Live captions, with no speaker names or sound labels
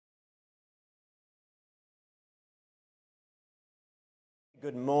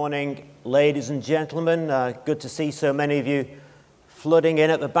Good morning, ladies and gentlemen. Good to see so many of you flooding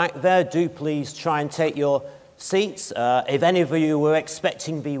in at the back there. Do please try and take your seats. If any of you were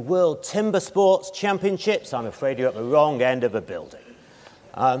expecting the World Timber Sports Championships, I'm afraid you're at the wrong end of the building.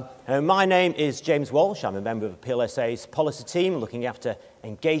 My name is James Walsh. I'm a member of the PLSA's policy team looking after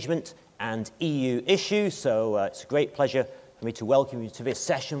engagement and EU issues. So it's a great pleasure for me to welcome you to this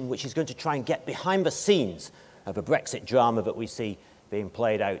session, which is going to try and get behind the scenes of the Brexit drama that we see being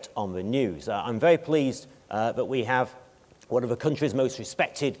played out on the news. I'm very pleased that we have one of the country's most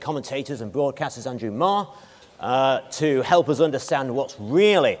respected commentators and broadcasters, Andrew Marr, to help us understand what's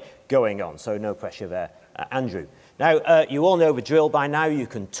really going on. So no pressure there, Andrew. Now, you all know the drill by now. You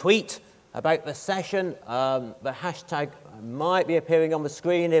can tweet about the session. The hashtag might be appearing on the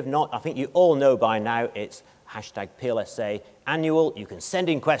screen. If not, I think you all know by now it's hashtag PLSA Annual. You can send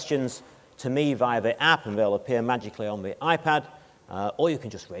in questions to me via the app and they'll appear magically on the iPad. Or you can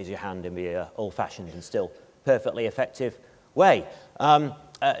just raise your hand in the old-fashioned and still perfectly effective way.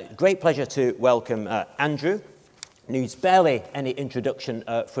 Great pleasure to welcome Andrew. Needs barely any introduction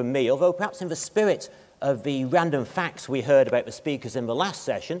from me, although perhaps in the spirit of the random facts we heard about the speakers in the last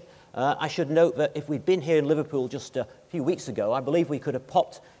session, I should note that if we'd been here in Liverpool just a few weeks ago, I believe we could have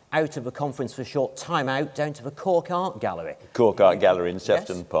popped out of the conference for a short time out down to the Cork Art Gallery. Cork Art Gallery in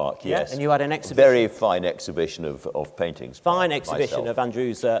Sefton Park, yes. Yeah, and you had an exhibition. Very fine exhibition of paintings. Fine exhibition of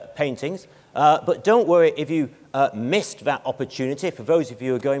Andrew's paintings. But don't worry if you missed that opportunity. For those of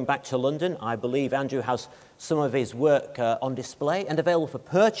you who are going back to London, I believe Andrew has some of his work on display and available for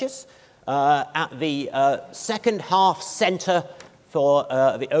purchase at the second half centre for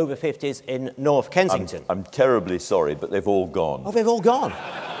the over 50s in North Kensington. I'm terribly sorry, but they've all gone. Oh, they've all gone.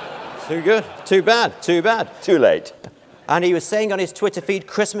 Too good. Too bad. Too bad. Too late. And he was saying on his Twitter feed,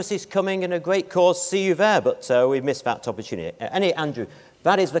 Christmas is coming and a great cause, see you there. But we missed that opportunity. Anyway, Andrew,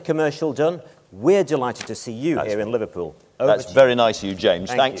 that is the commercial done. We're delighted to see you here in Liverpool. That's very nice of you,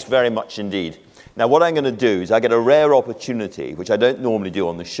 James. Thanks very much indeed. Now, what I'm going to do is I get a rare opportunity, which I don't normally do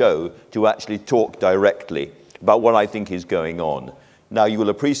on the show, to actually talk directly about what I think is going on. Now, you will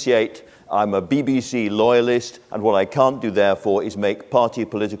appreciate I'm a BBC loyalist, and what I can't do, therefore, is make party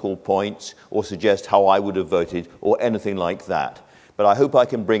political points or suggest how I would have voted or anything like that. But I hope I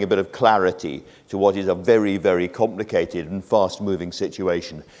can bring a bit of clarity to what is a very, very complicated and fast-moving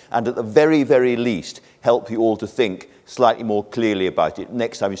situation, and at the very, very least, help you all to think slightly more clearly about it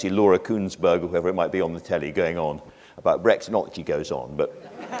next time you see Laura Kuenssberg or whoever it might be on the telly going on about Brexit. Not that she goes on, but...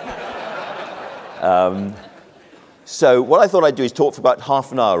 So what I thought I'd do is talk for about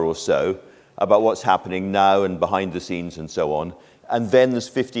half an hour or so about what's happening now and behind the scenes and so on. And then there's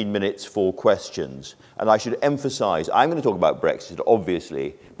 15 minutes for questions. And I should emphasize, I'm going to talk about Brexit,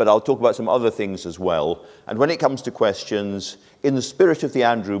 obviously, but I'll talk about some other things as well. And when it comes to questions, in the spirit of the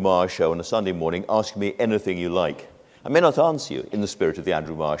Andrew Marr Show on a Sunday morning, ask me anything you like. I may not answer you in the spirit of the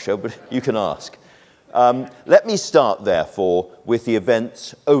Andrew Marr Show, but you can ask. Let me start, therefore, with the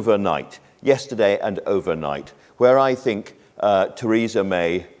events overnight, yesterday and overnight, where I think Theresa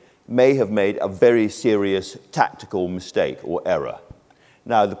May have made a very serious tactical mistake or error.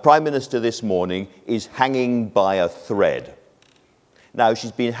 Now, the Prime Minister this morning is hanging by a thread. Now,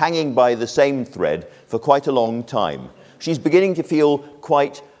 she's been hanging by the same thread for quite a long time. She's beginning to feel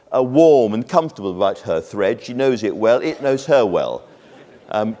quite warm and comfortable about her thread. She knows it well. It knows her well.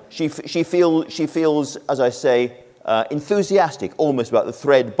 She feels, as I say, enthusiastic almost about the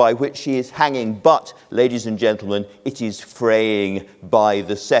thread by which she is hanging, but, ladies and gentlemen, it is fraying by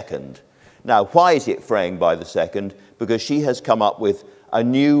the second. Now, why is it fraying by the second? Because she has come up with a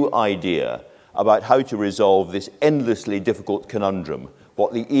new idea about how to resolve this endlessly difficult conundrum,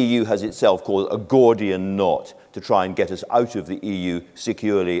 what the EU has itself called a Gordian knot, to try and get us out of the EU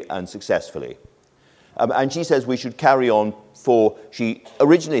securely and successfully. And she says we should carry on for, she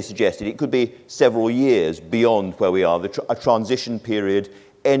originally suggested it could be several years beyond where we are, a transition period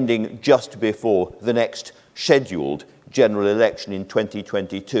ending just before the next scheduled general election in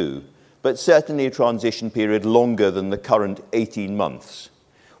 2022, but certainly a transition period longer than the current 18 months.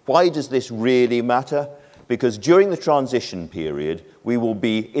 Why does this really matter? Because during the transition period, we will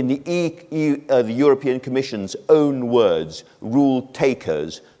be, in the European Commission's own words, rule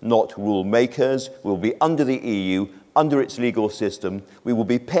takers, not rule makers. We'll be under the EU, under its legal system. We will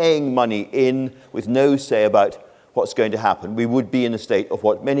be paying money in with no say about what's going to happen. We would be in a state of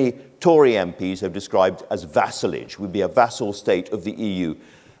what many Tory MPs have described as vassalage. We'd be a vassal state of the EU.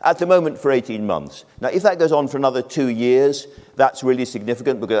 At the moment for 18 months. Now, if that goes on for another 2 years, that's really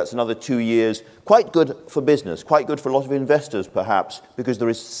significant because that's another 2 years, quite good for business, quite good for a lot of investors perhaps, because there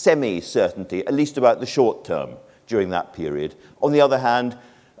is semi-certainty, at least about the short term, during that period. On the other hand,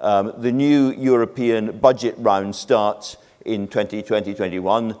 the new European budget round starts in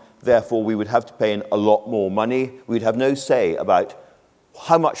 2020-21. Therefore, we would have to pay in a lot more money. We would have no say about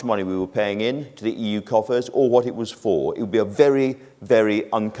how much money we were paying in to the EU coffers or what it was for. It would be a very, very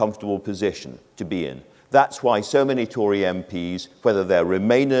uncomfortable position to be in. That's why so many Tory MPs, whether they're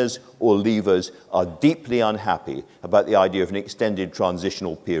Remainers or Leavers, are deeply unhappy about the idea of an extended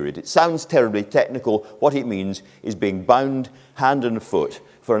transitional period. It sounds terribly technical. What it means is being bound hand and foot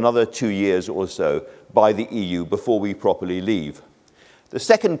for another 2 years or so by the EU before we properly leave. The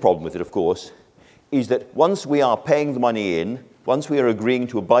second problem with it, of course, is that once we are paying the money in, once we are agreeing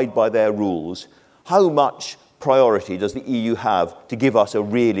to abide by their rules, how much priority does the EU have to give us a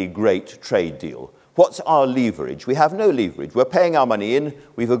really great trade deal? What's our leverage? We have no leverage. We're paying our money in.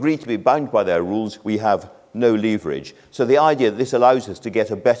 We've agreed to be bound by their rules. We have no leverage. So the idea that this allows us to get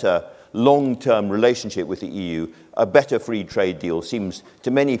a better long-term relationship with the EU, a better free trade deal, seems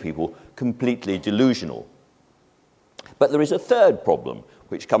to many people completely delusional. But there is a third problem,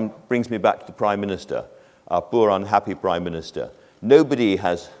 which brings me back to the Prime Minister, our poor, unhappy Prime Minister. Nobody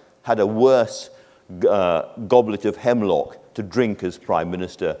has had a worse goblet of hemlock to drink as Prime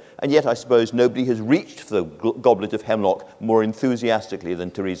Minister, and yet I suppose nobody has reached for the goblet of hemlock more enthusiastically than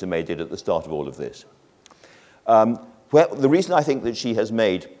Theresa May did at the start of all of this. Well, the reason I think that she has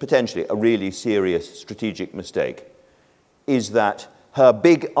made, potentially, a really serious strategic mistake is that her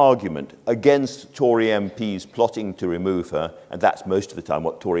big argument against Tory MPs plotting to remove her, and that's most of the time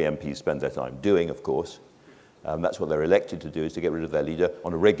what Tory MPs spend their time doing, of course, that's what they're elected to do, is to get rid of their leader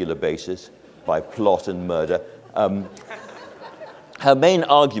on a regular basis by plot and murder. Her main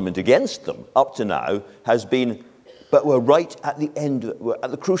argument against them up to now has been, but we're right at the end, we're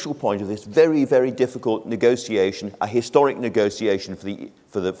at the crucial point of this very, very difficult negotiation, a historic negotiation for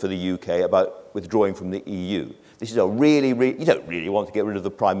the UK about withdrawing from the EU. This is a really, you don't really want to get rid of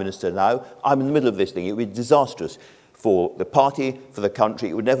the Prime Minister now. I'm in the middle of this thing. It would be disastrous for the party, for the country.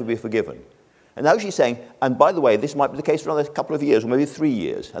 It would never be forgiven. And now she's saying, and by the way, this might be the case for another couple of years, or maybe 3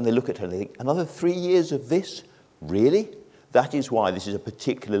 years. And they look at her and they think, another 3 years of this? Really? That is why this is a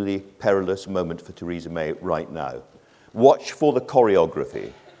particularly perilous moment for Theresa May right now. Watch for the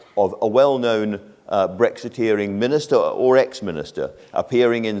choreography of a well-known Brexiteering minister or ex-minister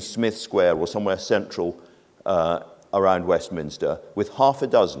appearing in Smith Square or somewhere central around Westminster with half a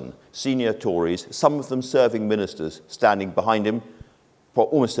dozen senior Tories, some of them serving ministers, standing behind him,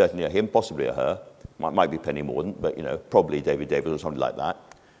 almost certainly a him, possibly a her, might be Penny Mordaunt, but, you know, probably David Davis or something like that,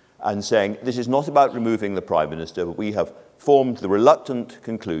 and saying, this is not about removing the Prime Minister, but we have formed the reluctant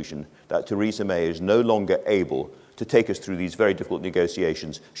conclusion that Theresa May is no longer able to take us through these very difficult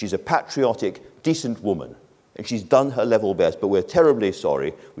negotiations. She's a patriotic, decent woman, and she's done her level best, but we're terribly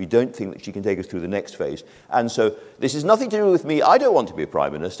sorry. We don't think that she can take us through the next phase. And so this is nothing to do with me. I don't want to be a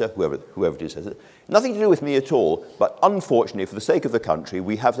Prime Minister, whoever it is says it. Nothing to do with me at all, but unfortunately, for the sake of the country,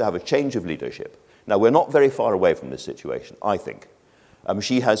 we have to have a change of leadership. Now, we're not very far away from this situation, I think.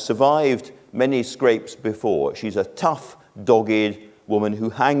 She has survived many scrapes before. She's a tough, dogged woman who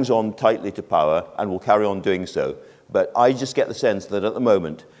hangs on tightly to power and will carry on doing so. But I just get the sense that at the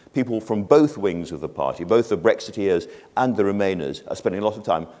moment, people from both wings of the party, both the Brexiteers and the Remainers, are spending a lot of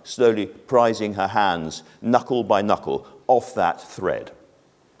time slowly prizing her hands, knuckle by knuckle, off that thread.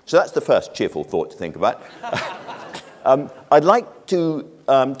 So that's the first cheerful thought to think about. I'd like to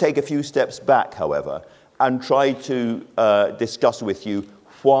take a few steps back, however, and try to discuss with you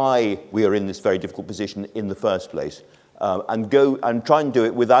why we are in this very difficult position in the first place. And try and do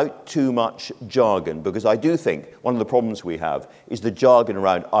it without too much jargon, because I do think one of the problems we have is the jargon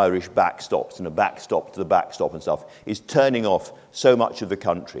around Irish backstops and a backstop to the backstop and stuff is turning off so much of the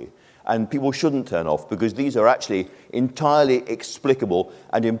country. And people shouldn't turn off, because these are actually entirely explicable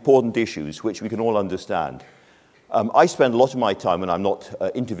and important issues which we can all understand. I spend a lot of my time when I'm not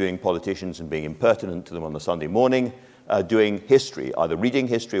interviewing politicians and being impertinent to them on a Sunday morning, doing history, either reading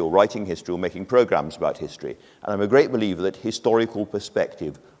history or writing history or making programs about history. And I'm a great believer that historical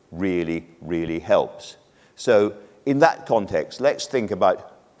perspective really, really helps. So in that context, let's think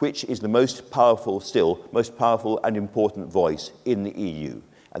about which is the most powerful and important voice in the EU.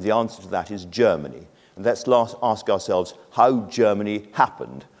 And the answer to that is Germany. And let's ask ourselves how Germany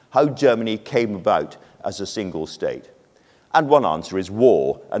happened, how Germany came about as a single state. And one answer is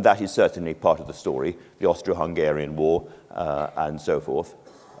war, and that is certainly part of the story, the Austro-Hungarian War and so forth,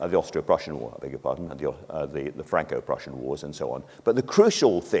 the Austro-Prussian War, I beg your pardon, and the Franco-Prussian Wars and so on. But the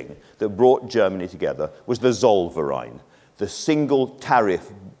crucial thing that brought Germany together was the Zollverein. the single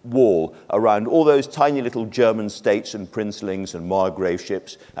tariff wall around all those tiny little German states and princelings and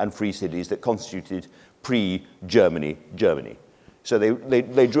margraveships and free cities that constituted pre-Germany Germany. So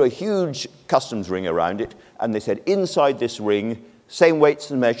they drew a huge customs ring around it, and they said, inside this ring, same weights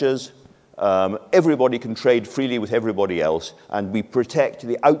and measures, everybody can trade freely with everybody else, and we protect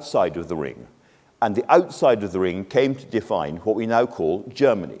the outside of the ring. And the outside of the ring came to define what we now call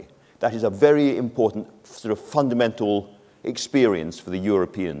Germany. That is a very important sort of fundamental experience for the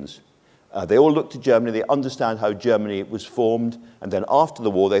Europeans. They all looked to Germany, they understand how Germany was formed, and then after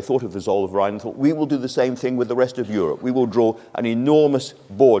the war they thought of the Zoll of Rhine and thought, we will do the same thing with the rest of Europe. We will draw an enormous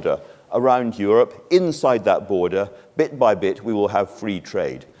border around Europe. Inside that border, bit by bit, we will have free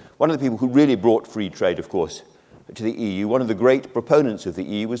trade. One of the people who really brought free trade, of course, to the EU, one of the great proponents of the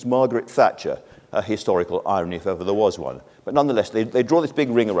EU was Margaret Thatcher, a historical irony if ever there was one. But nonetheless, they draw this big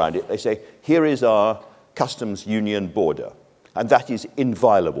ring around it. They say, here is our customs union border. And that is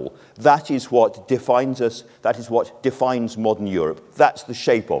inviolable. That is what defines us. That is what defines modern Europe. That's the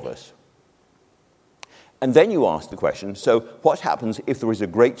shape of us. And then you ask the question, so what happens if there is a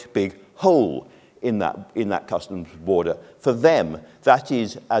great big hole in that customs border? For them, that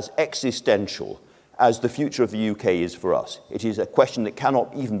is as existential as the future of the UK is for us. It is a question that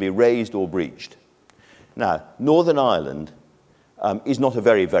cannot even be raised or breached. Now, Northern Ireland is not a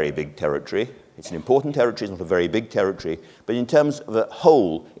very, very big territory. It's an important territory, it's not a very big territory, but in terms of a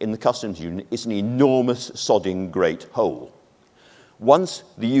hole in the customs union, it's an enormous, sodding great hole. Once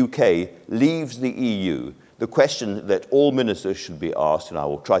the UK leaves the EU, the question that all ministers should be asked, and I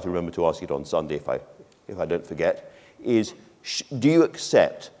will try to remember to ask it on Sunday if I don't forget, is do you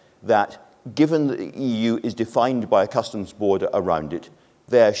accept that given that the EU is defined by a customs border around it,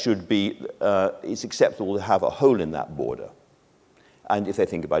 there should be, it's acceptable to have a hole in that border? And if they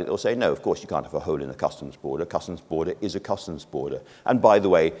think about it, they'll say, no, of course you can't have a hole in a customs border. A customs border is a customs border. And by the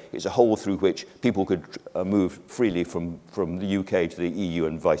way, it's a hole through which people could move freely from the UK to the EU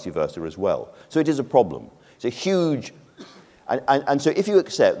and vice versa as well. So it is a problem. It's a huge... And so if you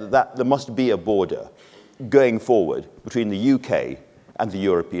accept that there must be a border going forward between the UK and the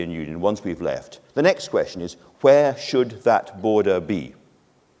European Union once we've left, the next question is, where should that border be?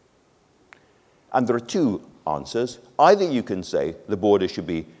 And there are two answers. Either you can say the border should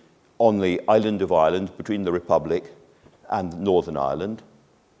be on the island of Ireland between the Republic and Northern Ireland.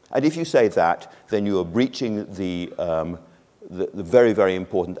 And if you say that, then you are breaching the very, very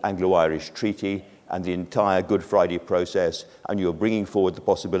important Anglo-Irish Treaty and the entire Good Friday process, and you're bringing forward the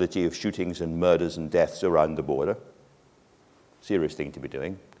possibility of shootings and murders and deaths around the border. Serious thing to be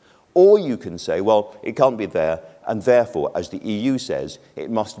doing. Or you can say, well, it can't be there, and therefore, as the EU says,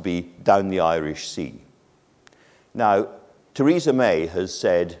 it must be down the Irish Sea. Now, Theresa May has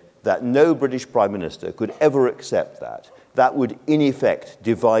said that no British Prime Minister could ever accept that. That would, in effect,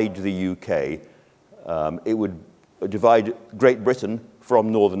 divide the UK. It would divide Great Britain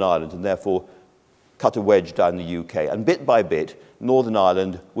from Northern Ireland and therefore cut a wedge down the UK. And bit by bit, Northern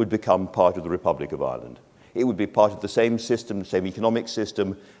Ireland would become part of the Republic of Ireland. It would be part of the same system, the same economic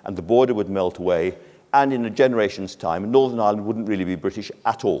system, and the border would melt away. And in a generation's time, Northern Ireland wouldn't really be British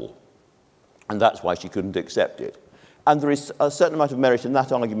at all. And that's why she couldn't accept it. And there is a certain amount of merit in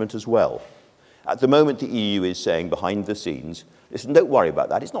that argument as well. At the moment, the EU is saying behind the scenes, listen, don't worry about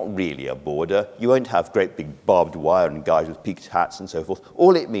that. It's not really a border. You won't have great big barbed wire and guys with peaked hats and so forth.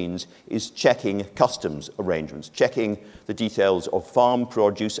 All it means is checking customs arrangements, checking the details of farm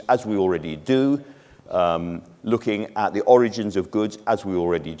produce, as we already do, looking at the origins of goods, as we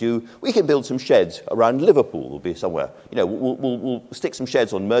already do. We can build some sheds around Liverpool. We'll be somewhere. You know, we'll stick some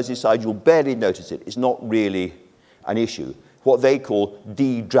sheds on Merseyside. You'll barely notice it. It's not really an issue. What they call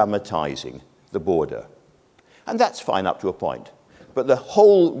de-dramatising the border. And that's fine up to a point. But the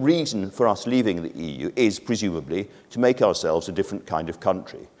whole reason for us leaving the EU is, presumably, to make ourselves a different kind of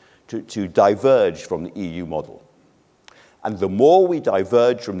country, to diverge from the EU model. And the more we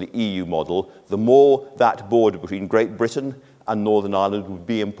diverge from the EU model, the more that border between Great Britain and Northern Ireland would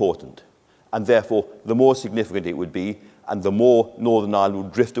be important. And therefore, the more significant it would be, and the more Northern Ireland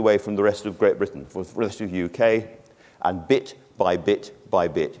would drift away from the rest of Great Britain, from the rest of the UK, and bit by bit by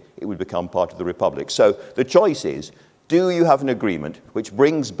bit, it would become part of the Republic. So the choice is, do you have an agreement which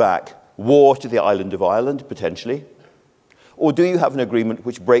brings back war to the island of Ireland, potentially? Or do you have an agreement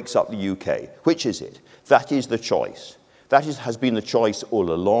which breaks up the UK? Which is it? That is the choice. That has been the choice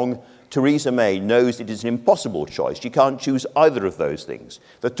all along. Theresa May knows it is an impossible choice. She can't choose either of those things.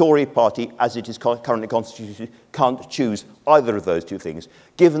 The Tory party, as it is currently constituted, can't choose either of those two things.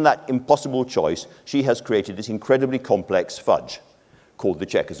 Given that impossible choice, she has created this incredibly complex fudge called the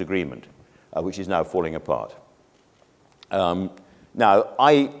Chequers Agreement, which is now falling apart. Now,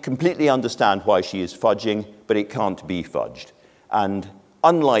 I completely understand why she is fudging, but it can't be fudged. And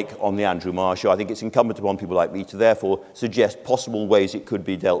unlike on the Andrew Marr show, I think it's incumbent upon people like me to therefore suggest possible ways it could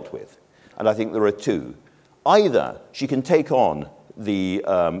be dealt with. And I think there are two. Either she can take on the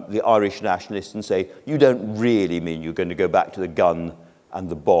Irish nationalists and say, you don't really mean you're going to go back to the gun and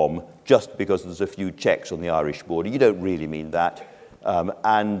the bomb just because there's a few checks on the Irish border. You don't really mean that.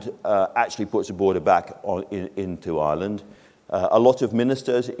 And actually puts a border back into Ireland. A lot of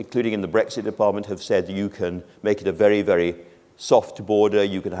ministers, including in the Brexit department, have said you can make it a very, very soft border.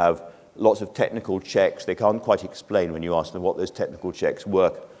 You can have lots of technical checks. They can't quite explain when you ask them what those technical checks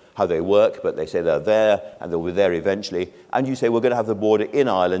work, how they work, but they say they're there and they'll be there eventually. And you say, we're going to have the border in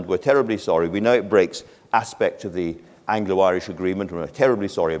Ireland. We're terribly sorry. We know it breaks aspects of the Anglo-Irish agreement, and we're terribly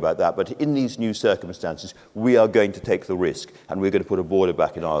sorry about that. But in these new circumstances, we are going to take the risk, and we're going to put a border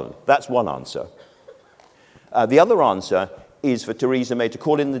back in Ireland. That's one answer. The other answer is for Theresa May to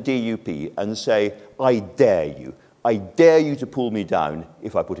call in the DUP and say, I dare you to pull me down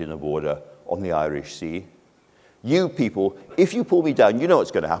if I put in a border on the Irish Sea. You people, if you pull me down, you know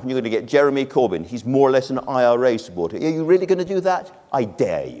what's going to happen. You're going to get Jeremy Corbyn. He's more or less an IRA supporter. Are you really going to do that? I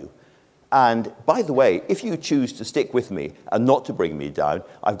dare you. And by the way, if you choose to stick with me and not to bring me down,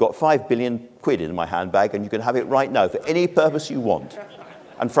 I've got £5 billion in my handbag, and you can have it right now for any purpose you want.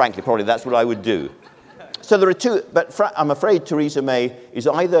 And frankly, probably that's what I would do. So there are two, but I'm afraid Theresa May is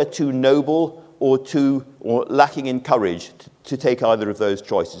either too noble or lacking in courage to take either of those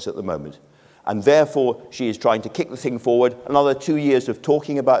choices at the moment. And therefore, she is trying to kick the thing forward. Another 2 years of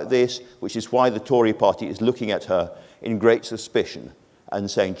talking about this, which is why the Tory party is looking at her in great suspicion and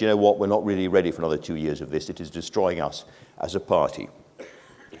saying, do you know what, we're not really ready for another 2 years of this. It is destroying us as a party.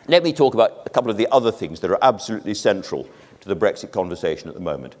 Let me talk about a couple of the other things that are absolutely central to the Brexit conversation at the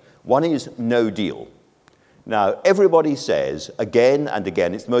moment. One is no deal. Now, everybody says, again and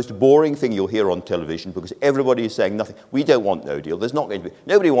again, it's the most boring thing you'll hear on television because everybody is saying nothing. We don't want no deal. There's not going to be.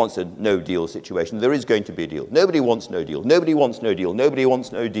 Nobody wants a no deal situation. There is going to be a deal. Nobody wants no deal. Nobody wants no deal. Nobody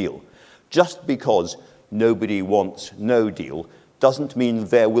wants no deal. Just because nobody wants no deal doesn't mean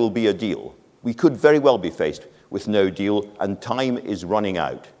there will be a deal. We could very well be faced with no deal, and time is running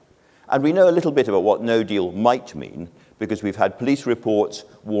out. And we know a little bit about what no deal might mean because we've had police reports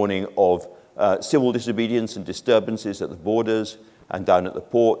warning of civil disobedience and disturbances at the borders and down at the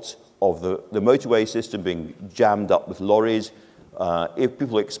ports, of the motorway system being jammed up with lorries, if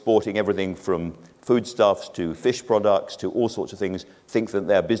people exporting everything from foodstuffs to fish products to all sorts of things think that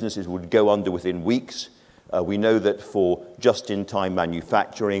their businesses would go under within weeks. We know that for just-in-time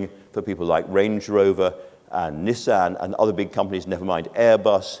manufacturing, for people like Range Rover and Nissan and other big companies, never mind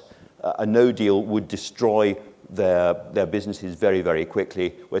Airbus, a no deal would destroy their businesses very, very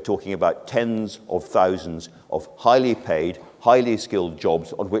quickly. We're talking about tens of thousands of highly paid, highly skilled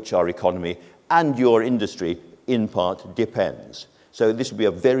jobs on which our economy and your industry, in part, depends. So this would be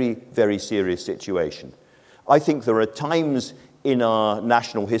a very, very serious situation. I think there are times in our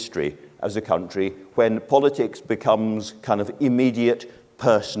national history as a country when politics becomes kind of immediate,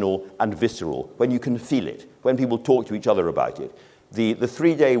 personal, and visceral, when you can feel it, when people talk to each other about it. The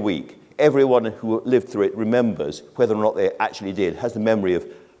 3-day week, everyone who lived through it remembers, whether or not they actually did, has the memory of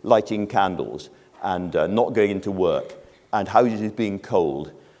lighting candles and not going into work and houses being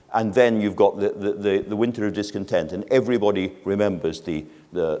cold. And then you've got the winter of discontent, and everybody remembers the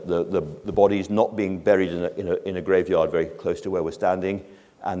bodies not being buried in a graveyard very close to where we're standing,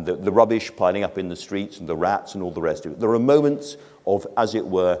 and the rubbish piling up in the streets and the rats and all the rest of it. There are moments of, as it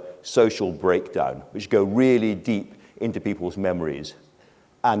were, social breakdown, which go really deep into people's memories,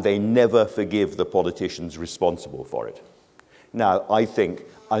 and they never forgive the politicians responsible for it. Now, I think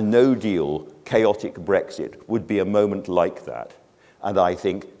a no-deal, chaotic Brexit would be a moment like that. And I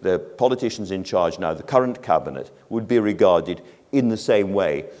think the politicians in charge now, the current cabinet, would be regarded in the same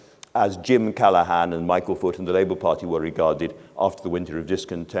way as Jim Callaghan and Michael Foot and the Labour Party were regarded after the winter of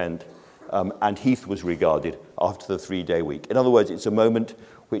discontent, and Heath was regarded after the 3-day week. In other words, it's a moment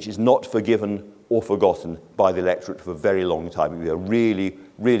which is not forgiven or forgotten by the electorate for a very long time. It would be a really,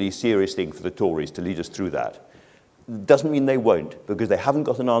 really serious thing for the Tories to lead us through that. Doesn't mean they won't, because they haven't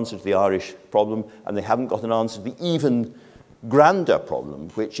got an answer to the Irish problem, and they haven't got an answer to the even grander problem,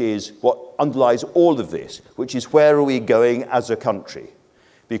 which is what underlies all of this, which is where are we going as a country?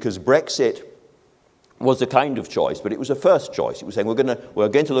 Because Brexit was a kind of choice, but it was a first choice. It was saying we're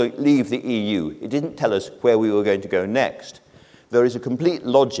going to leave the EU. It didn't tell us where we were going to go next. There is a complete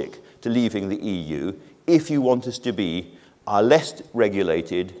logic to leaving the EU if you want us to be less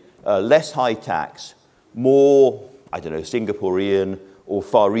regulated, less high tax, more, I don't know, Singaporean or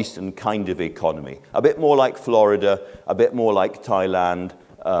Far Eastern kind of economy. A bit more like Florida, a bit more like Thailand,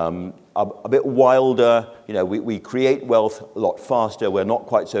 a bit wilder. You know, we create wealth a lot faster. We're not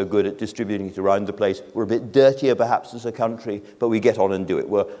quite so good at distributing it around the place. We're a bit dirtier perhaps as a country, but we get on and do it.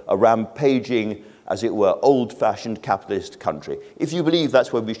 We're a rampaging, as it were, old-fashioned capitalist country. If you believe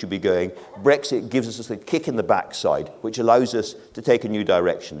that's where we should be going, Brexit gives us a kick in the backside, which allows us to take a new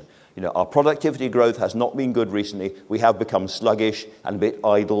direction. You know, our productivity growth has not been good recently. We have become sluggish and a bit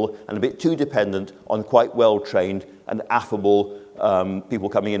idle and a bit too dependent on quite well-trained and affable people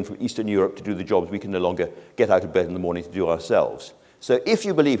coming in from Eastern Europe to do the jobs we can no longer get out of bed in the morning to do ourselves. So if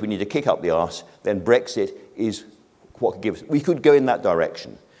you believe we need to kick up the arse, then Brexit is what could give us. We could go in that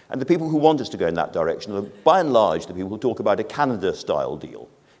direction. And the people who want us to go in that direction are, by and large, the people who talk about a Canada-style deal.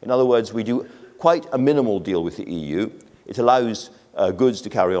 In other words, we do quite a minimal deal with the EU. It allows goods to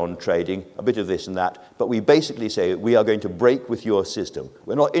carry on trading, a bit of this and that, but we basically say we are going to break with your system.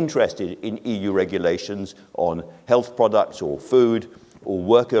 We're not interested in EU regulations on health products or food or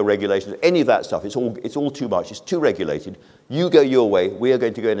worker regulations, any of that stuff. It's all too much. It's too regulated. You go your way. We are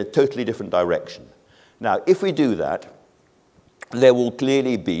going to go in a totally different direction. Now, if we do that, there will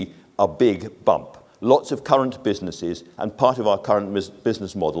clearly be a big bump. Lots of current businesses and part of our current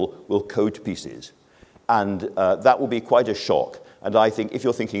business model will go to pieces. And that will be quite a shock. And I think if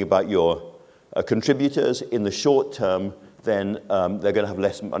you're thinking about your contributors in the short term, then they're going to have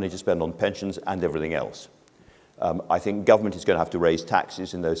less money to spend on pensions and everything else. I think government is going to have to raise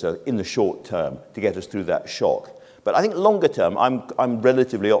taxes in the short term to get us through that shock. But I think longer term, I'm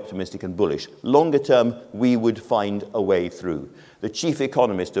relatively optimistic and bullish. Longer term, we would find a way through. The chief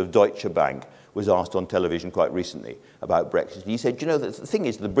economist of Deutsche Bank was asked on television quite recently about Brexit. He said, you know, the thing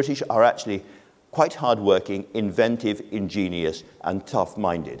is, the British are actually quite hard-working, inventive, ingenious, and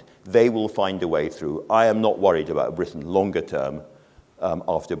tough-minded. They will find a way through. I am not worried about Britain longer term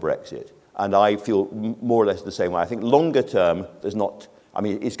after Brexit. And I feel more or less the same way. I think longer term, there's not, I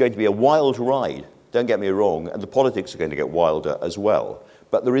mean, it's going to be a wild ride, don't get me wrong, and the politics are going to get wilder as well.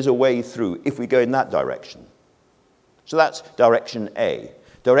 But there is a way through if we go in that direction. So that's direction A.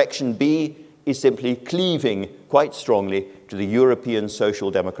 Direction B is simply cleaving quite strongly to the European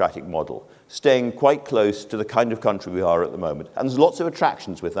social democratic model, staying quite close to the kind of country we are at the moment. And there's lots of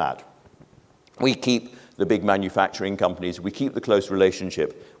attractions with that. We keep the big manufacturing companies. We keep the close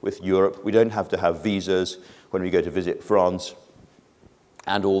relationship with Europe. We don't have to have visas when we go to visit France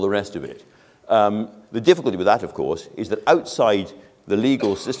and all the rest of it. The difficulty with that, of course, is that outside the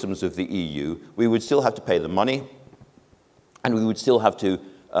legal systems of the EU, we would still have to pay them money, and we would still have to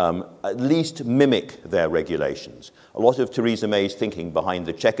at least mimic their regulations. A lot of Theresa May's thinking behind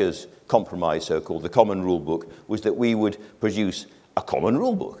the Chequers Compromise, so-called the Common Rule Book, was that we would produce a common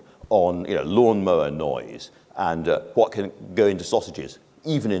rule book on, you know, lawnmower noise and what can go into sausages,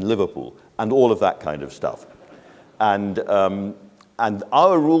 even in Liverpool, and all of that kind of stuff. And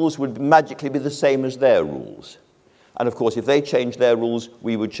our rules would magically be the same as their rules. And of course, if they changed their rules,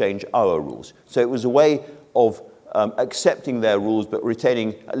 we would change our rules. So it was a way of accepting their rules, but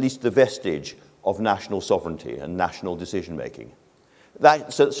retaining at least the vestige of national sovereignty and national decision-making.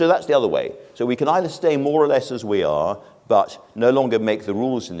 So that's the other way. So we can either stay more or less as we are, but no longer make the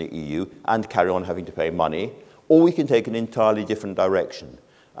rules in the EU and carry on having to pay money, or we can take an entirely different direction.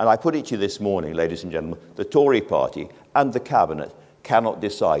 And I put it to you this morning, ladies and gentlemen, the Tory party and the cabinet cannot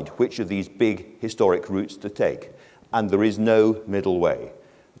decide which of these big historic routes to take. And there is no middle way.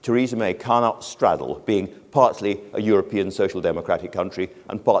 Theresa May cannot straddle being partly a European social democratic country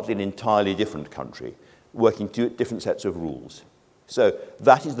and partly an entirely different country, working to different sets of rules. So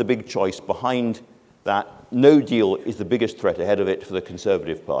that is the big choice behind that. No deal is the biggest threat ahead of it for the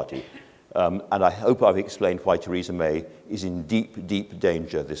Conservative Party. And I hope I've explained why Theresa May is in deep, deep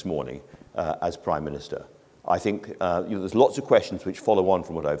danger this morning as Prime Minister. I think there's lots of questions which follow on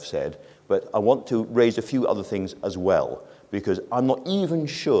from what I've said, but I want to raise a few other things as well, because I'm not even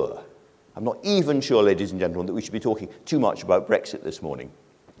sure, ladies and gentlemen, that we should be talking too much about Brexit this morning,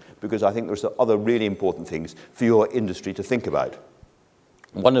 because I think there's other really important things for your industry to think about.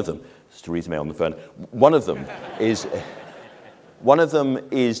 One of them, it's Theresa May on the phone, one of them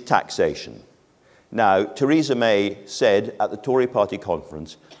is taxation. Now, Theresa May said at the Tory party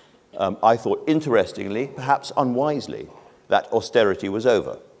conference, I thought interestingly, perhaps unwisely, that austerity was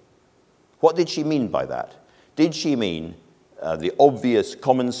over. What did she mean by that? Did she mean the obvious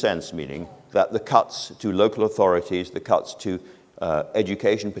common sense meaning that the cuts to local authorities, the cuts to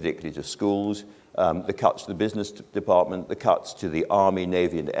education, particularly to schools, the cuts to the business department, the cuts to the Army,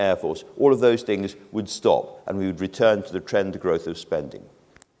 Navy and Air Force, all of those things would stop and we would return to the trend growth of spending?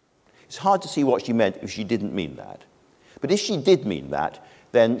 It's hard to see what she meant if she didn't mean that. But if she did mean that,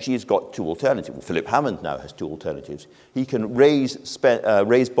 then she's got two alternatives. Well, Philip Hammond now has two alternatives. He can raise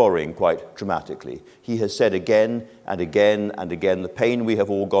borrowing quite dramatically. He has said again and again and again, the pain we have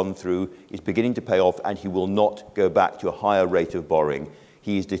all gone through is beginning to pay off, and he will not go back to a higher rate of borrowing.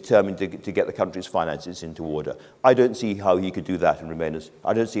 He is determined to get the country's finances into order. I don't see how he could do that and remain as,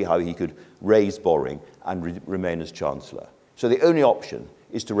 I don't see how he could raise borrowing and remain as Chancellor. So the only option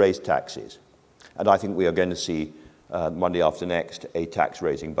is to raise taxes. And I think we are going to see Monday after next, a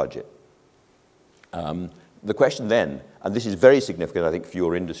tax-raising budget. The question then, and this is very significant, I think, for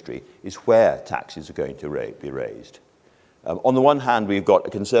your industry, is where taxes are going to be raised. On the one hand, we've got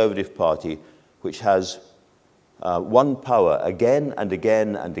a Conservative Party which has won power again and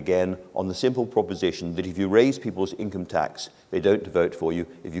again and again on the simple proposition that if you raise people's income tax, they don't vote for you.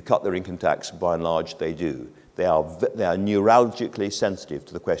 If you cut their income tax, by and large, they do. They are neuralgically sensitive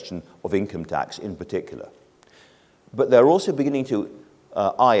to the question of income tax in particular. But they're also beginning to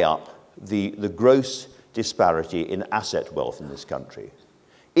eye up the gross disparity in asset wealth in this country.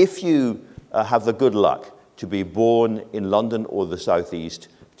 If you have the good luck to be born in London or the southeast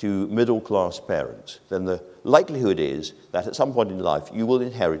to middle-class parents, then the likelihood is that at some point in life you will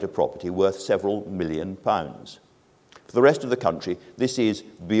inherit a property worth several £1 million. For the rest of the country, this is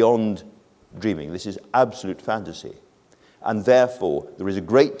beyond dreaming. This is absolute fantasy. And therefore, there is a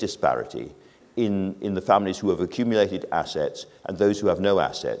great disparity in the families who have accumulated assets and those who have no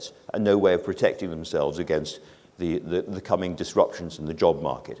assets and no way of protecting themselves against the coming disruptions in the job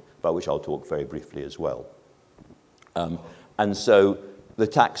market, about which I'll talk very briefly as well. And so the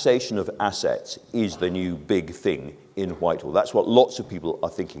taxation of assets is the new big thing in Whitehall. That's what lots of people are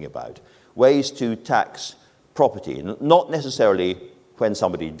thinking about. Ways to tax property, not necessarily when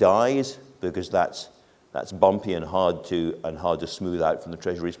somebody dies, because that's bumpy and hard to smooth out from the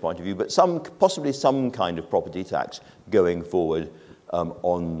Treasury's point of view, but possibly some kind of property tax going forward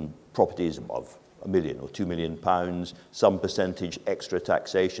on properties of £1 million or £2 million, some percentage extra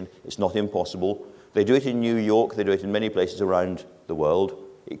taxation. It's not impossible. They do it in New York, they do it in many places around the world.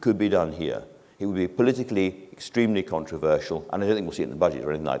 It could be done here. It would be politically extremely controversial, and I don't think we'll see it in the budget or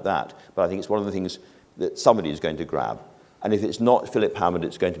anything like that, but I think it's one of the things that somebody is going to grab. And if it's not Philip Hammond,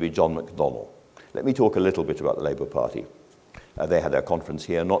 it's going to be John McDonnell. Let me talk a little bit about the Labour Party. They had their conference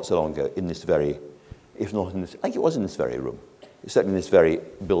here not so long ago in this very, if not in this, I think it was in this very room, certainly in this very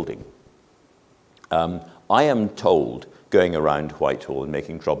building. I am told, going around Whitehall and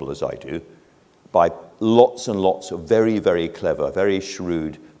making trouble as I do, by lots and lots of very, very clever, very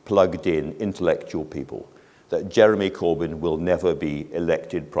shrewd, plugged-in, intellectual people, that Jeremy Corbyn will never be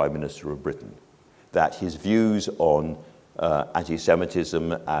elected Prime Minister of Britain, that his views on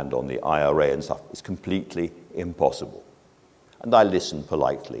anti-Semitism and on the IRA and stuff is completely impossible. And I listen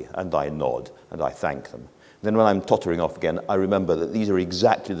politely, and I nod, and I thank them. Then when I'm tottering off again, I remember that these are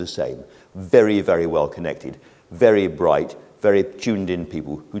exactly the same, very, very well connected, very bright, very tuned-in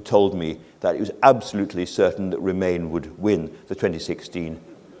people who told me that it was absolutely certain that Remain would win the 2016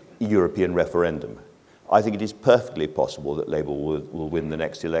 European referendum. I think it is perfectly possible that Labour will win the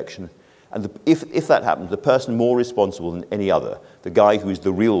next election. And if that happens, the person more responsible than any other, the guy who is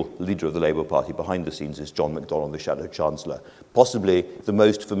the real leader of the Labour Party behind the scenes, is John McDonnell, the Shadow Chancellor, possibly the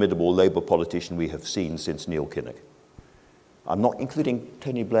most formidable Labour politician we have seen since Neil Kinnock. I'm not including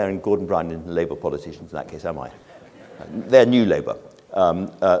Tony Blair and Gordon Brown in Labour politicians in that case, am I? They're new Labour,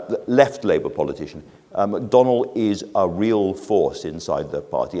 left Labour politician. McDonnell is a real force inside the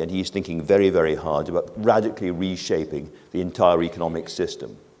party, and he's thinking very, very hard about radically reshaping the entire economic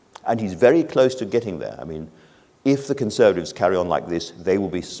system. And he's very close to getting there. I mean, if the Conservatives carry on like this, they will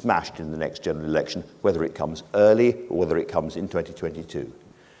be smashed in the next general election, whether it comes early or whether it comes in 2022.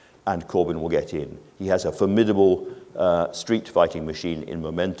 And Corbyn will get in. He has a formidable street fighting machine in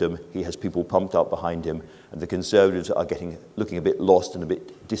Momentum. He has people pumped up behind him, and the Conservatives are looking a bit lost and a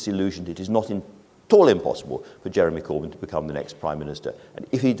bit disillusioned. It is not at all impossible for Jeremy Corbyn to become the next Prime Minister. And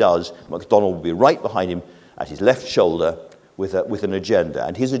if he does, McDonnell will be right behind him at his left shoulder with an agenda.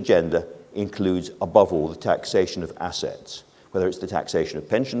 And his agenda includes, above all, the taxation of assets, whether it's the taxation of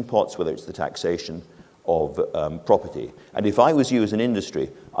pension pots, whether it's the taxation of property. And if I was you as an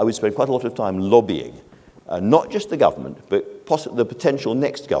industry, I would spend quite a lot of time lobbying, not just the government, but the potential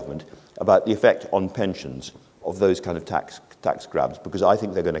next government, about the effect on pensions of those kind of tax grabs, because I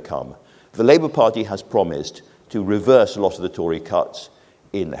think they're going to come. The Labour Party has promised to reverse a lot of the Tory cuts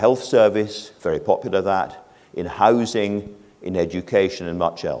in the health service, very popular that, in housing, in education, and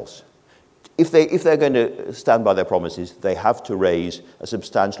much else. If they're going to stand by their promises, they have to raise a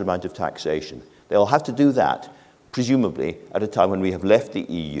substantial amount of taxation. They'll have to do that, presumably, at a time when we have left the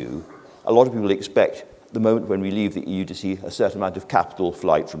EU. A lot of people expect the moment when we leave the EU to see a certain amount of capital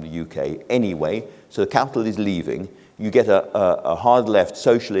flight from the UK anyway. So the capital is leaving. You get a hard-left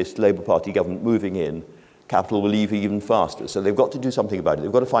socialist Labour Party government moving in, capital will leave even faster. So they've got to do something about it.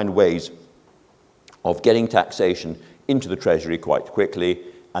 They've got to find ways of getting taxation into the Treasury quite quickly,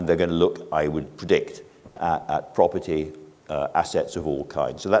 and they're going to look, I would predict, at property assets of all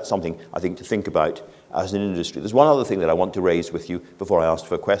kinds. So that's something, I think, to think about as an industry. There's one other thing that I want to raise with you before I ask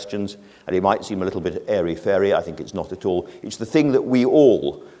for questions, and it might seem a little bit airy-fairy. I think it's not at all. It's the thing that we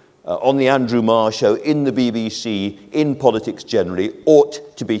all, on the Andrew Marr show, in the BBC, in politics generally,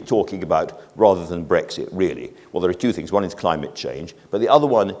 ought to be talking about rather than Brexit, really. Well, there are two things. One is climate change, but the other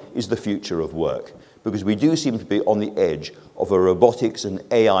one is the future of work, because we do seem to be on the edge of a robotics and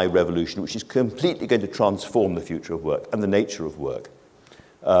AI revolution which is completely going to transform the future of work and the nature of work.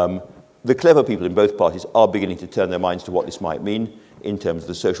 The clever people in both parties are beginning to turn their minds to what this might mean in terms of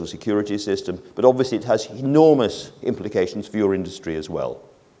the social security system, but obviously it has enormous implications for your industry as well.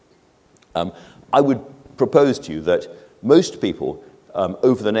 I would propose to you that most people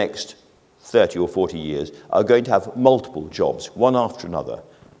over the next 30 or 40 years are going to have multiple jobs, one after another.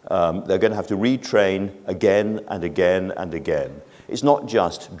 They're going to have to retrain again and again and again. It's not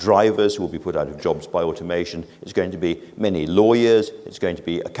just drivers who will be put out of jobs by automation. It's going to be many lawyers. It's going to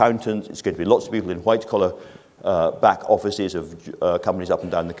be accountants. It's going to be lots of people in white-collar back offices of companies up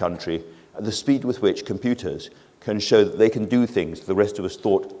and down the country. And the speed with which computers can show that they can do things the rest of us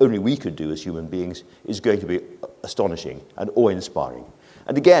thought only we could do as human beings is going to be astonishing and awe-inspiring.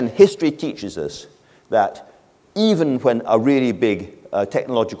 And again, history teaches us that even when a really big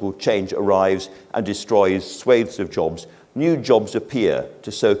technological change arrives and destroys swathes of jobs, new jobs appear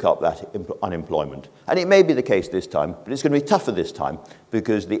to soak up that unemployment. And it may be the case this time, but it's going to be tougher this time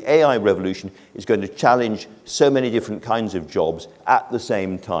because the AI revolution is going to challenge so many different kinds of jobs at the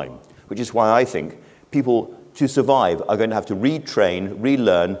same time, which is why I think people, to survive, are going to have to retrain,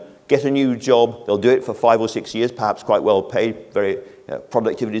 relearn, get a new job. They'll do it for 5 or 6 years, perhaps quite well paid.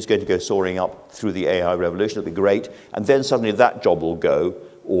 Productivity is going to go soaring up through the AI revolution. It'll be great. And then suddenly that job will go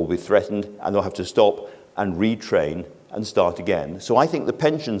or be threatened, and they'll have to stop and retrain and start again. So I think the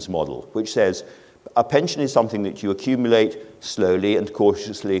pensions model, which says a pension is something that you accumulate slowly and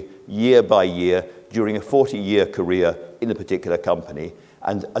cautiously, year by year, during a 40-year career in a particular company,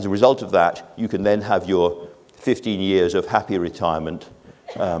 and as a result of that, you can then have your 15 years of happy retirement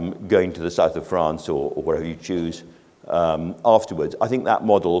going to the south of France or wherever you choose afterwards. I think that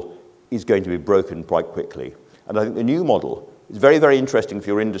model is going to be broken quite quickly. And I think the new model is very, very interesting for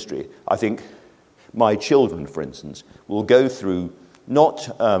your industry. I think my children, for instance, will go through not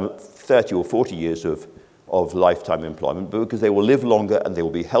 30 or 40 years of lifetime employment, but because they will live longer and they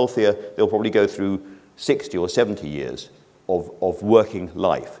will be healthier, they'll probably go through 60 or 70 years of working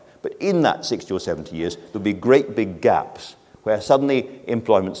life. But in that 60 or 70 years, there'll be great big gaps where suddenly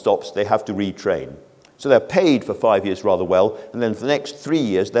employment stops, they have to retrain. So they're paid for 5 years rather well, and then for the next 3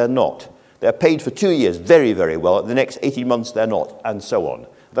 years, they're not. They're paid for 2 years very, very well, the next 18 months, they're not, and so on.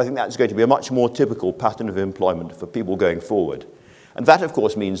 And I think that's going to be a much more typical pattern of employment for people going forward. And that, of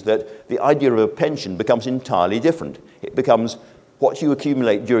course, means that the idea of a pension becomes entirely different. It becomes what you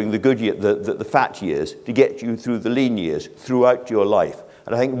accumulate during the good year, the fat years, to get you through the lean years throughout your life.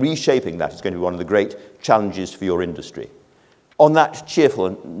 And I think reshaping that is going to be one of the great challenges for your industry. On that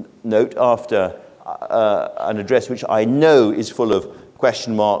cheerful note, after an address which I know is full of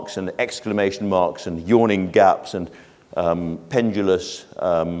question marks and exclamation marks and yawning gaps and pendulous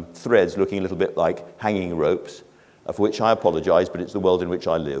threads looking a little bit like hanging ropes, for which I apologize, but it's the world in which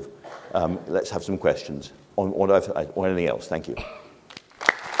I live. Let's have some questions on anything else. Thank you.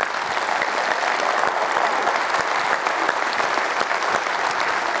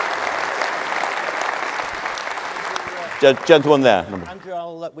 Gentleman there.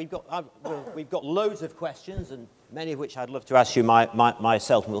 Andrew, we've got loads of questions, and many of which I'd love to ask you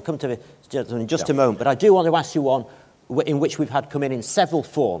myself, and we'll come to this gentleman in just a moment. But I do want to ask you one in which we've had come in several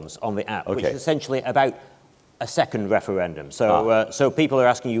forms on the app, which is essentially about a second referendum. So, so people are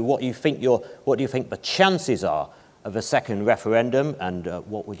asking you what do you think the chances are of a second referendum, and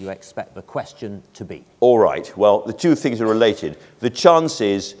what would you expect the question to be? All right. Well, the two things are related. The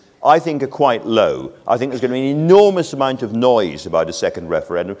chances, I think, are quite low. I think there's going to be an enormous amount of noise about a second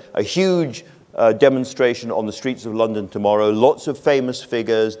referendum, a huge demonstration on the streets of London tomorrow, lots of famous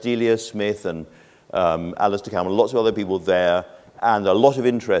figures, Delia Smith and Alistair Campbell, lots of other people there, and a lot of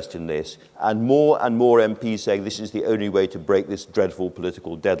interest in this, and more MPs saying this is the only way to break this dreadful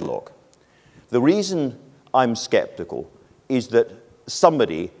political deadlock. The reason I'm sceptical is that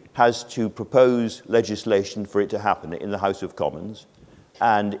somebody has to propose legislation for it to happen in the House of Commons.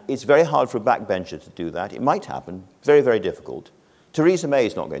 And it's very hard for a backbencher to do that. It might happen, very, very difficult. Theresa May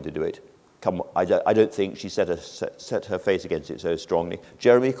is not going to do it. I don't think she set her face against it so strongly.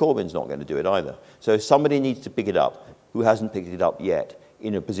 Jeremy Corbyn's not going to do it either. So somebody needs to pick it up who hasn't picked it up yet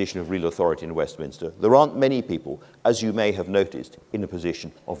in a position of real authority in Westminster. There aren't many people, as you may have noticed, in a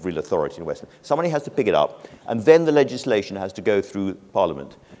position of real authority in Westminster. Somebody has to pick it up, and then the legislation has to go through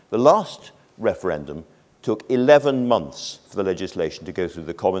Parliament. The last referendum took 11 months for the legislation to go through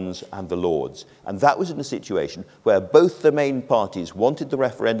the Commons and the Lords. And that was in a situation where both the main parties wanted the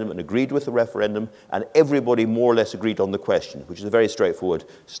referendum and agreed with the referendum, and everybody more or less agreed on the question, which is a very straightforward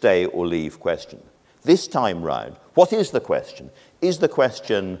stay or leave question. This time round, what is the question? Is the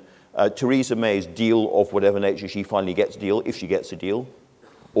question Theresa May's deal of whatever nature she finally gets a deal, if she gets a deal,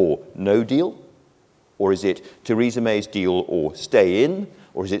 or no deal? Or is it Theresa May's deal or stay in?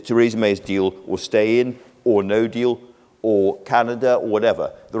 Or is it Theresa May's deal or stay in, or no deal, or Canada, or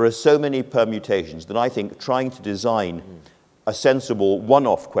whatever? There are so many permutations that I think trying to design a sensible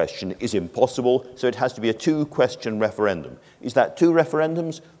one-off question is impossible, so it has to be a two-question referendum. Is that two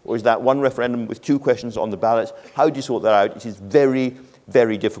referendums, or is that one referendum with two questions on the ballot? How do you sort that out? It is very,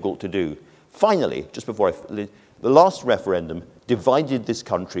 very difficult to do. Finally, just before the last referendum divided this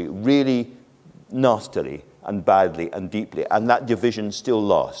country really nastily and badly and deeply, and that division still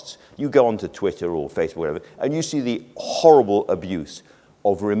lasts. You go onto Twitter or Facebook, whatever, and you see the horrible abuse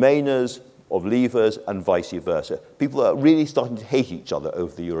of Remainers, of Leavers, and vice versa. People are really starting to hate each other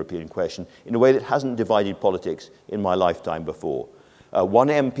over the European question in a way that hasn't divided politics in my lifetime before. One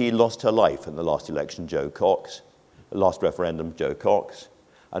MP lost her life in the last election, Jo Cox, the last referendum, Jo Cox.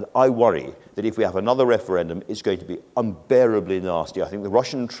 And I worry that if we have another referendum, it's going to be unbearably nasty. I think the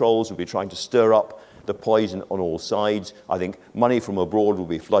Russian trolls will be trying to stir up the poison on all sides. I think money from abroad will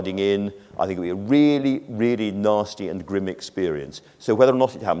be flooding in. I think it will be a really, really nasty and grim experience. So whether or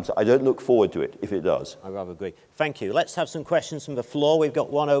not it happens, I don't look forward to it if it does. I rather agree. Thank you. Let's have some questions from the floor. We've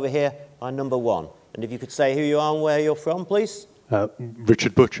got one over here by number 1. And if you could say who you are and where you're from, please.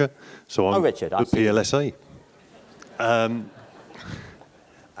 Richard Butcher. So I'm Richard, the PLSA.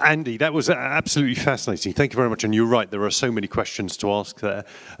 Andy, that was absolutely fascinating. Thank you very much. And you're right, there are so many questions to ask there.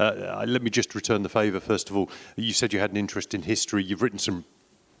 Let me just return the favour. First of all, you said you had an interest in history. You've written some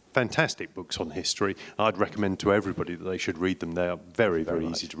fantastic books on history. I'd recommend to everybody that they should read them. They are very, very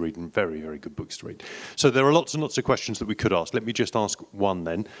easy to read and very, very good books to read. So there are lots and lots of questions that we could ask. Let me just ask one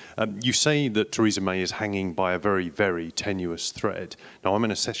then. You say that Theresa May is hanging by a very, very tenuous thread. Now, I'm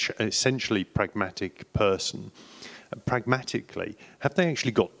an essentially pragmatic person. Pragmatically, have they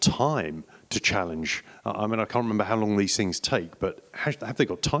actually got time to challenge? I mean, I can't remember how long these things take, but have they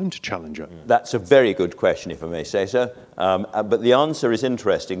got time to challenge her? That's a very good question, if I may say so. But the answer is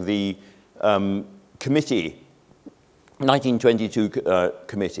interesting. The committee, 1922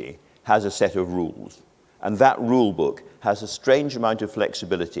 committee, has a set of rules. And that rule book has a strange amount of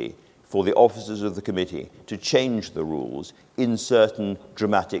flexibility for the officers of the committee to change the rules in certain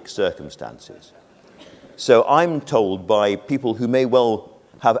dramatic circumstances. So I'm told by people who may well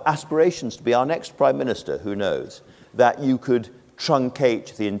have aspirations to be our next Prime Minister, who knows, that you could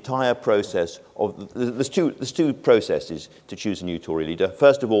truncate the entire process of... There's two processes to choose a new Tory leader.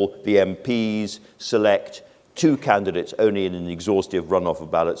 First of all, the MPs select 2 candidates only in an exhaustive runoff of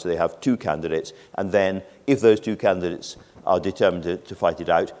ballots, so they have 2 candidates, and then if those 2 candidates are determined to fight it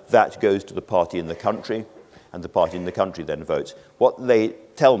out, that goes to the party in the country, and the party in the country then votes. What they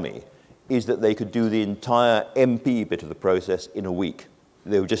tell me is that they could do the entire MP bit of the process in a week.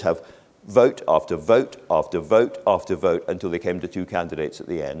 They would just have vote after vote after vote after vote until they came to 2 candidates at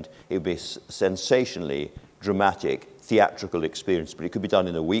the end. It would be a sensationally dramatic, theatrical experience, but it could be done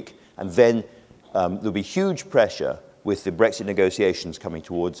in a week. And then there'll be huge pressure with the Brexit negotiations coming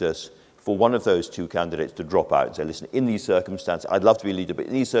towards us for one of those 2 candidates to drop out and say, listen, in these circumstances, I'd love to be a leader, but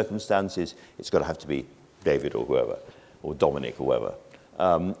in these circumstances, it's got to have to be David or whoever, or Dominic or whoever.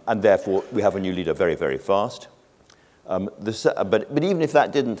 And therefore, we have a new leader very, very fast. But even if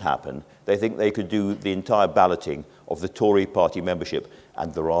that didn't happen, they think they could do the entire balloting of the Tory party membership,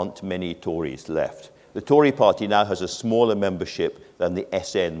 and there aren't many Tories left. The Tory party now has a smaller membership than the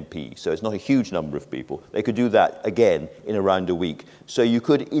SNP, so it's not a huge number of people. They could do that again in around a week. So you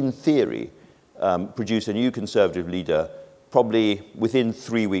could, in theory, produce a new Conservative leader probably within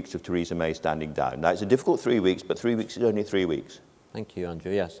 3 weeks of Theresa May standing down. Now, it's a difficult 3 weeks, but 3 weeks is only 3 weeks. Thank you,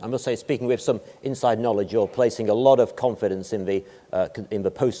 Andrew. Yes, I must say, speaking with some inside knowledge, you're placing a lot of confidence in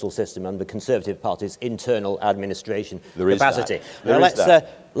the postal system and the Conservative Party's internal administration capacity. Now,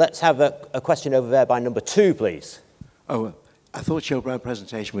 let's have a question over there by number 2, please. Oh, I thought your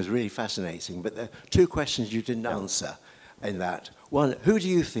presentation was really fascinating, but there are 2 questions you didn't answer. in that. One, who do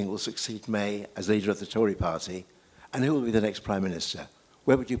you think will succeed May as leader of the Tory party, and who will be the next Prime Minister?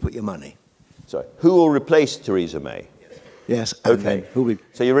 Where would you put your money? Sorry, who will replace Theresa May? Yes. Okay. Who will be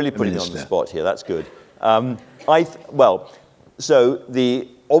so you're really putting me on the spot here. That's good. Well, so the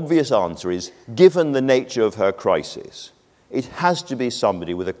obvious answer is, given the nature of her crisis, it has to be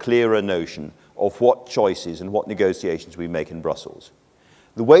somebody with a clearer notion of what choices and what negotiations we make in Brussels.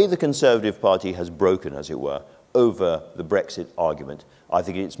 The way the Conservative Party has broken, as it were, over the Brexit argument, I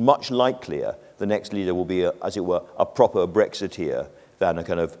think it's much likelier the next leader will be, as it were, a proper Brexiteer than a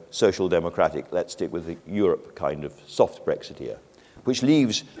kind of social democratic, let's stick with the Europe kind of soft Brexiteer, which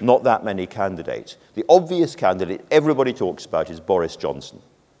leaves not that many candidates. The obvious candidate everybody talks about is Boris Johnson.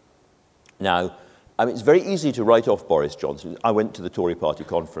 Now, it's very easy to write off Boris Johnson. I went to the Tory party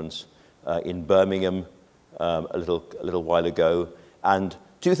conference in Birmingham a little while ago, and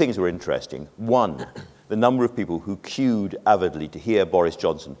two things were interesting. One, the number of people who queued avidly to hear Boris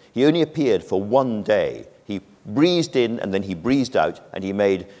Johnson. He only appeared for one day. He breezed in and then he breezed out, and he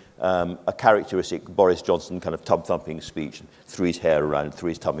made a characteristic Boris Johnson kind of tub-thumping speech, threw his hair around, threw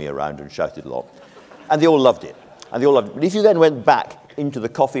his tummy around, and shouted a lot. And they all loved it. But if you then went back into the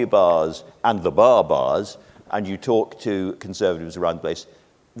coffee bars and the bar bars, and you talked to Conservatives around the place,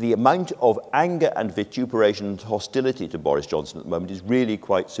 the amount of anger and vituperation and hostility to Boris Johnson at the moment is really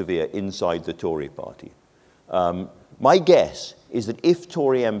quite severe inside the Tory party. My guess is that if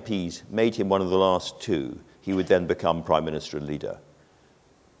Tory MPs made him one of the last two, he would then become Prime Minister and leader.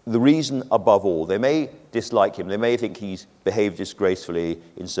 The reason, above all, they may dislike him, they may think he's behaved disgracefully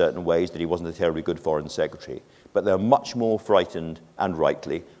in certain ways, that he wasn't a terribly good Foreign Secretary, but they're much more frightened, and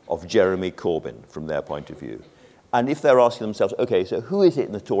rightly, of Jeremy Corbyn from their point of view. And if they're asking themselves, okay, so who is it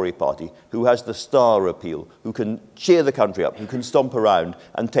in the Tory party who has the star appeal, who can cheer the country up, who can stomp around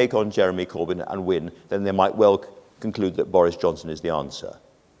and take on Jeremy Corbyn and win, then they might well conclude that Boris Johnson is the answer.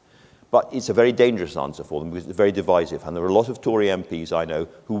 But it's a very dangerous answer for them because it's very divisive. And there are a lot of Tory MPs I know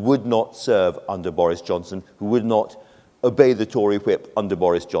who would not serve under Boris Johnson, who would not obey the Tory whip under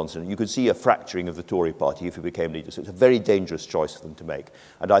Boris Johnson. You could see a fracturing of the Tory party if he became leader. So it's a very dangerous choice for them to make.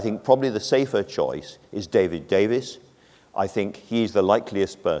 And I think probably the safer choice is David Davis. I think he is the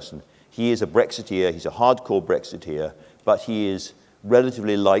likeliest person. He is a Brexiteer. He's a hardcore Brexiteer, but he is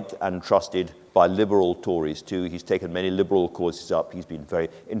relatively liked and trusted by liberal Tories too. He's taken many liberal causes up. He's been very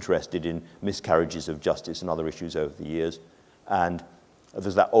interested in miscarriages of justice and other issues over the years. And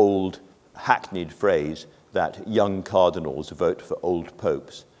there's that old hackneyed phrase that young cardinals vote for old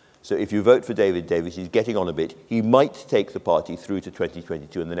popes. So if you vote for David Davis, he's getting on a bit. He might take the party through to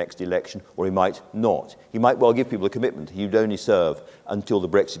 2022 in the next election, or he might not. He might well give people a commitment. He would only serve until the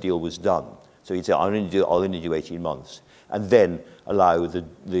Brexit deal was done. So he'd say, I'll only do 18 months. And then allow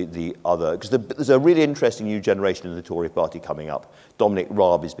the other, because there's a really interesting new generation in the Tory party coming up. Dominic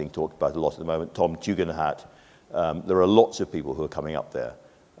Raab is being talked about a lot at the moment, Tom Tugendhat. There are lots of people who are coming up there.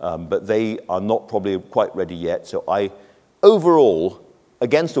 But they are not probably quite ready yet. So overall,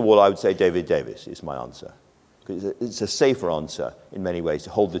 against the wall, I would say David Davis is my answer. Because it's a safer answer in many ways to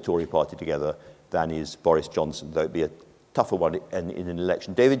hold the Tory party together than is Boris Johnson, though it'd be a tougher one in an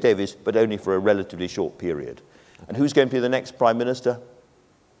election. David Davis, but only for a relatively short period. And who's going to be the next Prime Minister?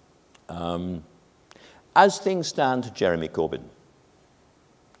 As things stand, Jeremy Corbyn.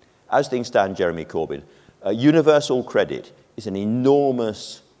 As things stand, Jeremy Corbyn. Universal credit is an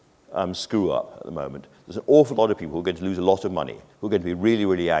enormous screw-up at the moment. There's an awful lot of people who are going to lose a lot of money, who are going to be really,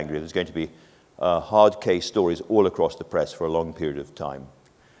 really angry. There's going to be hard case stories all across the press for a long period of time.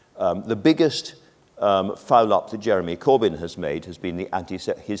 The biggest foul-up that Jeremy Corbyn has made has been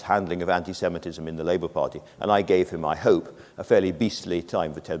his handling of anti-Semitism in the Labour Party. And I gave him, I hope, a fairly beastly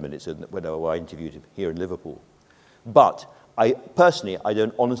time for 10 minutes when I interviewed him here in Liverpool. But personally, I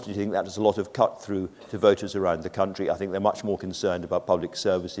don't honestly think that there's a lot of cut-through to voters around the country. I think they're much more concerned about public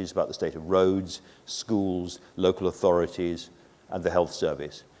services, about the state of roads, schools, local authorities, and the health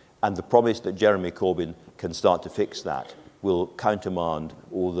service. And the promise that Jeremy Corbyn can start to fix that will countermand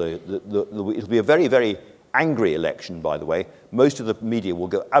all it'll be a very, very angry election, by the way. Most of the media will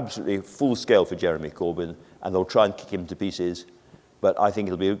go absolutely full scale for Jeremy Corbyn, and they'll try and kick him to pieces. But I think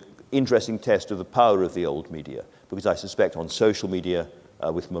it'll be an interesting test of the power of the old media, because I suspect on social media,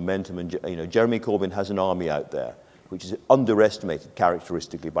 with momentum, and Jeremy Corbyn has an army out there, which is underestimated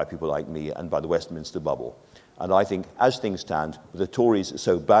characteristically by people like me and by the Westminster bubble. And I think, as things stand, with the Tories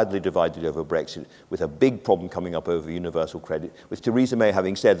so badly divided over Brexit, with a big problem coming up over universal credit, with Theresa May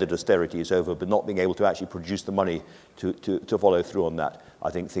having said that austerity is over, but not being able to actually produce the money to follow through on that,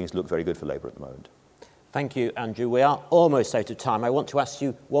 I think things look very good for Labour at the moment. Thank you, Andrew. We are almost out of time. I want to ask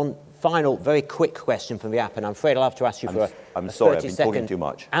you one final, very quick question from the app, and I'm afraid I'll have to ask you for I'm a sorry, I've been 30-second talking too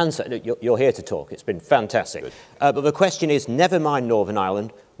much. answer. No, you're here to talk. It's been fantastic. But the question is, never mind Northern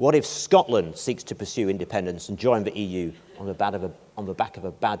Ireland, what if Scotland seeks to pursue independence and join the EU on the back of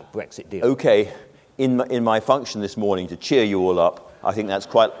a bad Brexit deal? Okay, in my function this morning to cheer you all up, I think that's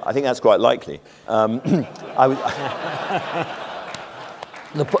quite likely.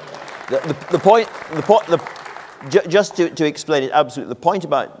 Just to explain it absolutely, the point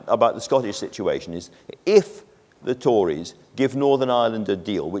about the Scottish situation is if the Tories give Northern Ireland a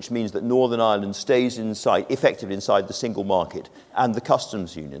deal, which means that Northern Ireland stays effectively inside the single market and the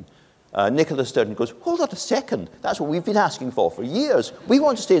customs union, Nicola Sturgeon goes, hold on a second, that's what we've been asking for years. We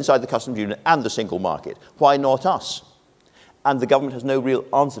want to stay inside the customs union and the single market. Why not us? And the government has no real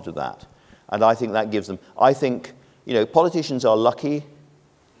answer to that. And I think that gives them, politicians are lucky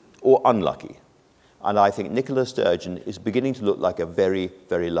or unlucky. And I think Nicola Sturgeon is beginning to look like a very,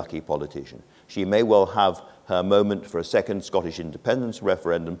 very lucky politician. She may well have her moment for a second Scottish independence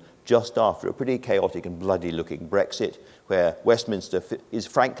referendum just after a pretty chaotic and bloody-looking Brexit, where Westminster is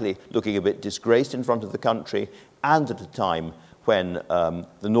frankly looking a bit disgraced in front of the country, and at a time when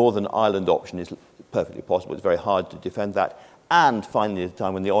the Northern Ireland option is perfectly possible. It's very hard to defend that. And finally, at a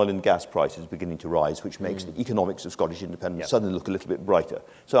time when the oil and gas price is beginning to rise, which makes the economics of Scottish independence suddenly look a little bit brighter.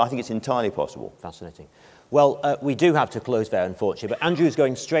 So I think it's entirely possible. Fascinating. Well, we do have to close there, unfortunately, but Andrew's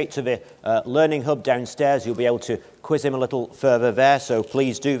going straight to the Learning Hub downstairs. You'll be able to quiz him a little further there, so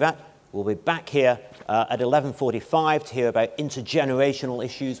please do that. We'll be back here at 11:45 to hear about intergenerational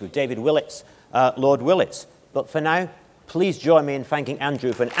issues with David Willits, Lord Willits. But for now, please join me in thanking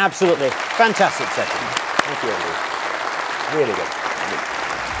Andrew for an absolutely fantastic session. Thank you, Andrew. Really good.